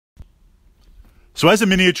So as a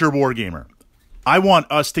miniature wargamer, I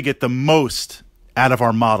want us to get the most out of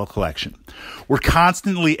our model collection. We're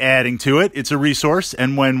constantly adding to it. It's a resource.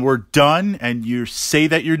 And when we're done and you say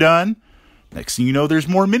that you're done, next thing you know, there's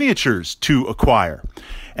more miniatures to acquire.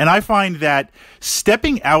 And I find that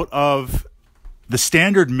stepping out of the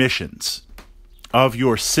standard missions of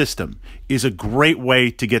your system is a great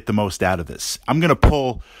way to get the most out of this. I'm going to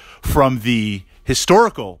pull from the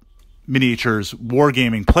historical miniatures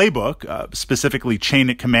wargaming playbook, specifically Chain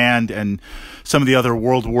of Command and some of the other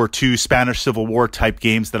World War II, Spanish Civil War type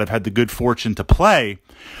games that I've had the good fortune to play,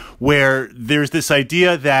 where there's this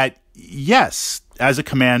idea that, yes, as a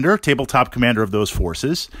commander, tabletop commander of those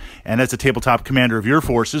forces, and as a tabletop commander of your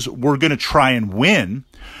forces, we're going to try and win,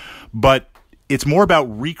 but it's more about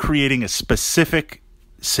recreating a specific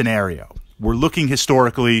scenario. We're looking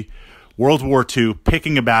historically, World War II,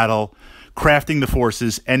 picking a battle, crafting the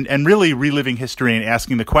forces, and really reliving history and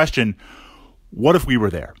asking the question, what if we were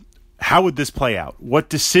there? How would this play out? What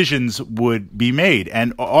decisions would be made?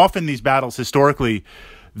 And often these battles historically,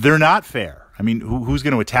 they're not fair. I mean, who's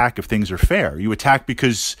going to attack if things are fair? You attack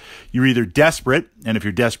because you're either desperate, and if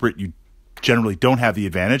you're desperate, you generally don't have the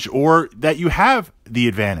advantage, or that you have the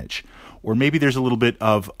advantage. Or maybe there's a little bit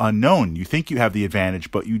of unknown. You think you have the advantage,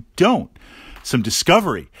 but you don't. Some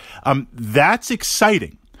discovery. That's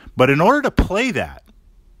exciting. But in order to play that,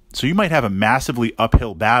 so you might have a massively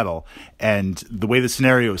uphill battle, and the way the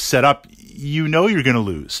scenario is set up, you know you're going to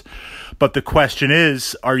lose. But the question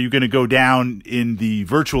is, are you going to go down in the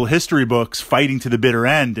virtual history books fighting to the bitter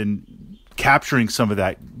end and capturing some of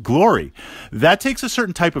that glory? That takes a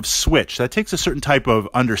certain type of switch. That takes a certain type of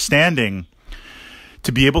understanding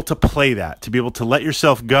to be able to play that, to be able to let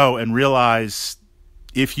yourself go and realize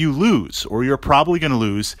if you lose, or you're probably going to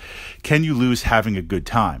lose, can you lose having a good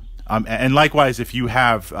time? And likewise, if you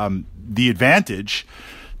have the advantage,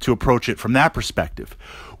 to approach it from that perspective.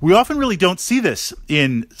 We often really don't see this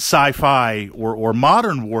in sci-fi or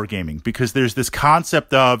modern wargaming because there's this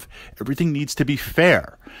concept of everything needs to be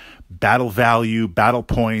fair. Battle value, battle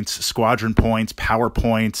points, squadron points, power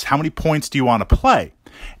points. How many points do you want to play?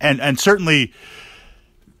 And certainly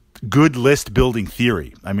good list building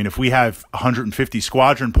theory. I mean, if we have 150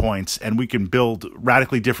 squadron points and we can build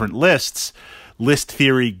radically different lists, list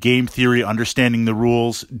theory, game theory, understanding the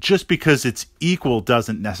rules, just because it's equal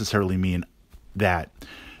doesn't necessarily mean that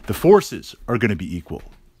the forces are going to be equal.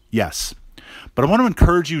 Yes. But I want to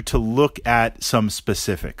encourage you to look at some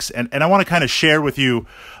specifics. And I want to kind of share with you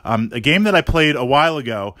a game that I played a while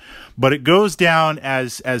ago, but it goes down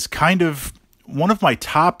as kind of one of my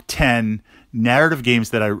top 10 narrative games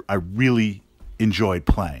that I really enjoyed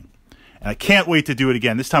playing. And I can't wait to do it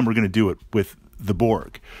again. This time we're going to do it with the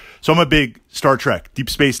Borg. So I'm a big Star Trek, Deep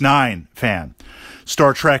Space Nine fan.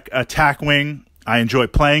 Star Trek Attack Wing, I enjoy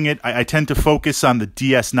playing it. I tend to focus on the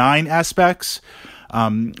DS9 aspects,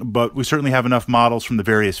 but we certainly have enough models from the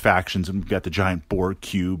various factions, and we've got the giant Borg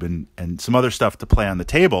cube and some other stuff to play on the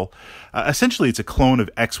table. Essentially, it's a clone of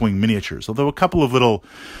X-Wing miniatures, although a couple of little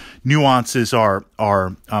nuances are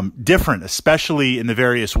different, especially in the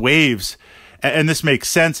various waves. And this makes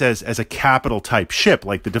sense as a capital type ship,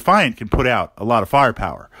 like the Defiant can put out a lot of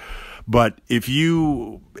firepower. But if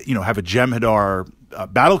you have a Jem'Hadar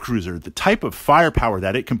battle cruiser, the type of firepower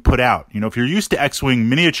that it can put out, if you're used to X-Wing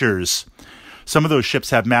miniatures, some of those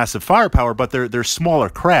ships have massive firepower, but they're smaller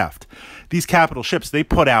craft. These capital ships, they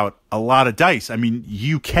put out a lot of dice. I mean,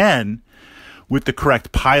 you can, with the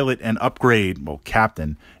correct pilot and upgrade,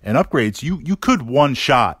 captain and upgrades, you could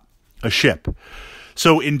one-shot a ship.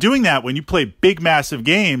 So in doing that, when you play big, massive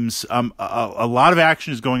games, a lot of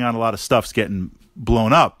action is going on, a lot of stuff's getting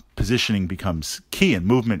blown up. Positioning becomes key, and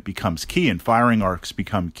movement becomes key, and firing arcs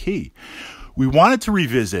become key. We wanted to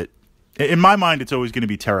revisit. In my mind, it's always going to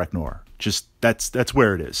be Terek Nor. Just that's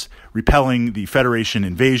where it is. Repelling the Federation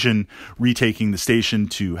invasion, retaking the station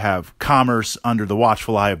to have commerce under the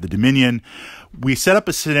watchful eye of the Dominion. We set up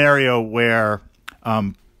a scenario where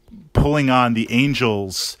pulling on the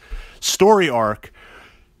Angels story arc,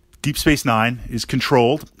 Deep Space Nine is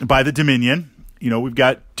controlled by the Dominion. We've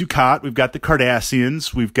got Dukat, we've got the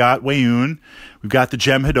Cardassians, we've got Wayun, we've got the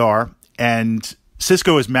Jem'Hadar, and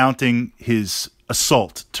Sisko is mounting his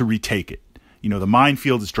assault to retake it. The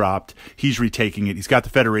minefield is dropped. He's retaking it. He's got the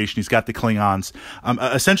Federation. He's got the Klingons.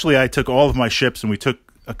 Essentially, I took all of my ships, and we took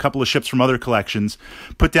a couple of ships from other collections,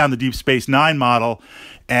 put down the Deep Space Nine model,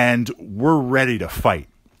 and we're ready to fight.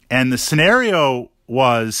 And the scenario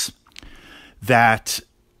was that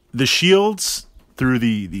the shields, through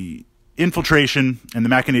the infiltration and the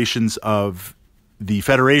machinations of the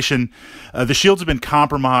Federation, the shields have been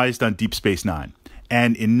compromised on Deep Space Nine.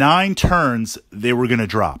 And in 9 turns, they were going to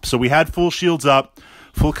drop. So we had full shields up,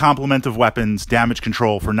 full complement of weapons, damage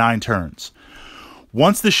control for 9 turns.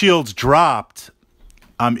 Once the shields dropped,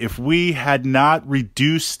 if we had not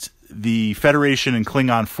reduced the Federation and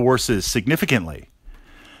Klingon forces significantly,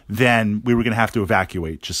 then we were going to have to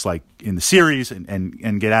evacuate, just like in the series,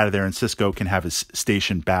 and get out of there, and Sisko can have his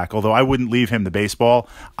station back. Although I wouldn't leave him the baseball.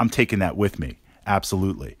 I'm taking that with me,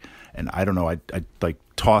 absolutely. And I don't know, I'd like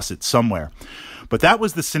toss it somewhere. But that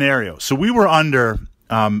was the scenario. So we were under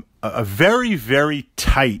a very, very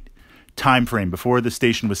tight time frame before the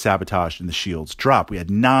station was sabotaged and the shields dropped. We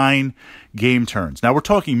had 9 game turns. Now we're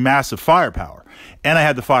talking massive firepower. And I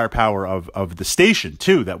had the firepower of the station,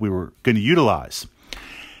 too, that we were going to utilize.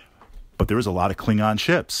 But there was a lot of Klingon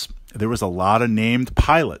ships. There was a lot of named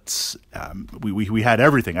pilots. We had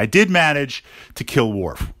everything. I did manage to kill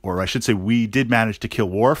Worf, or I should say we did manage to kill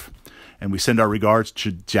Worf, and we send our regards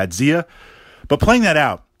to Jadzia. But playing that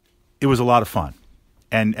out, it was a lot of fun.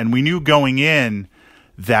 And we knew going in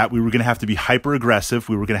that we were going to have to be hyper-aggressive.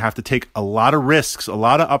 We were going to have to take a lot of risks, a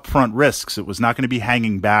lot of upfront risks. It was not going to be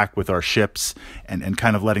hanging back with our ships and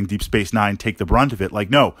kind of letting Deep Space Nine take the brunt of it.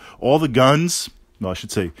 Like, no, all the guns, well, I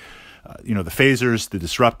should say, the phasers, the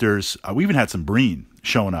disruptors, we even had some Breen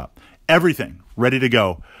showing up. Everything ready to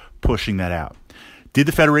go, pushing that out. Did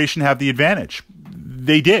the Federation have the advantage?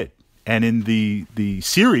 They did. And in the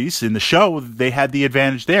series, in the show, they had the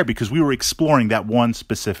advantage there because we were exploring that one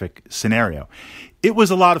specific scenario. It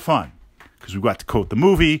was a lot of fun because we got to quote the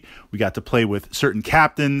movie. We got to play with certain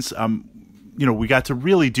captains. We got to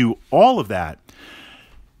really do all of that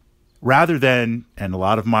rather than, and a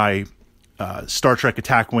lot of my Star Trek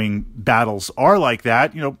Attack Wing battles are like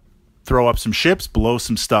that, throw up some ships, blow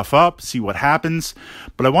some stuff up, see what happens.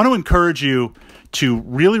 But I want to encourage you to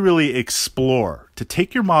really, really explore, to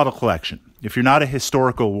take your model collection, if you're not a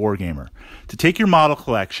historical wargamer, to take your model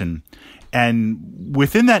collection and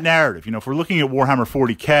within that narrative, if we're looking at Warhammer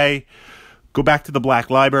 40K, go back to the Black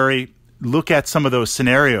Library, look at some of those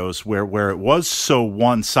scenarios where it was so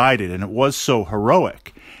one-sided and it was so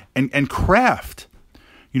heroic, and craft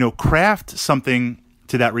something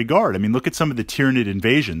to that regard. I mean, look at some of the Tyranid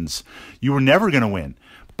invasions. You were never going to win,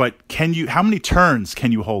 but how many turns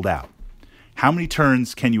can you hold out? How many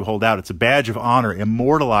turns can you hold out? It's a badge of honor,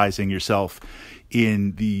 immortalizing yourself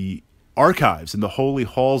in the archives, in the holy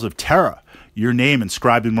halls of Terra. Your name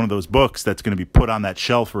inscribed in one of those books that's going to be put on that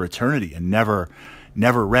shelf for eternity and never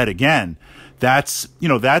read again. That's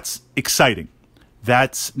exciting.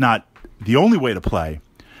 That's not the only way to play.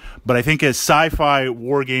 But I think as sci-fi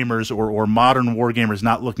wargamers or modern wargamers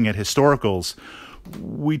not looking at historicals,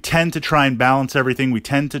 we tend to try and balance everything. We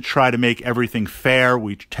tend to try to make everything fair.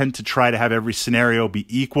 We tend to try to have every scenario be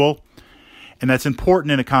equal. And that's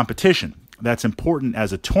important in a competition. That's important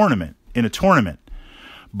as a tournament, in a tournament.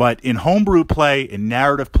 But in homebrew play, in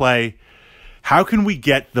narrative play, how can we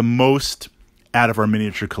get the most out of our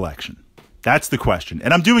miniature collection? That's the question.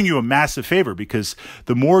 And I'm doing you a massive favor because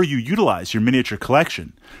the more you utilize your miniature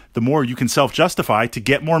collection, the more you can self-justify to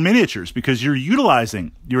get more miniatures because you're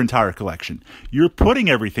utilizing your entire collection. You're putting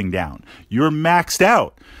everything down. You're maxed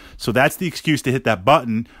out. So that's the excuse to hit that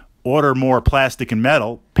button, order more plastic and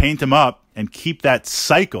metal, paint them up, and keep that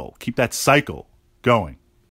cycle going.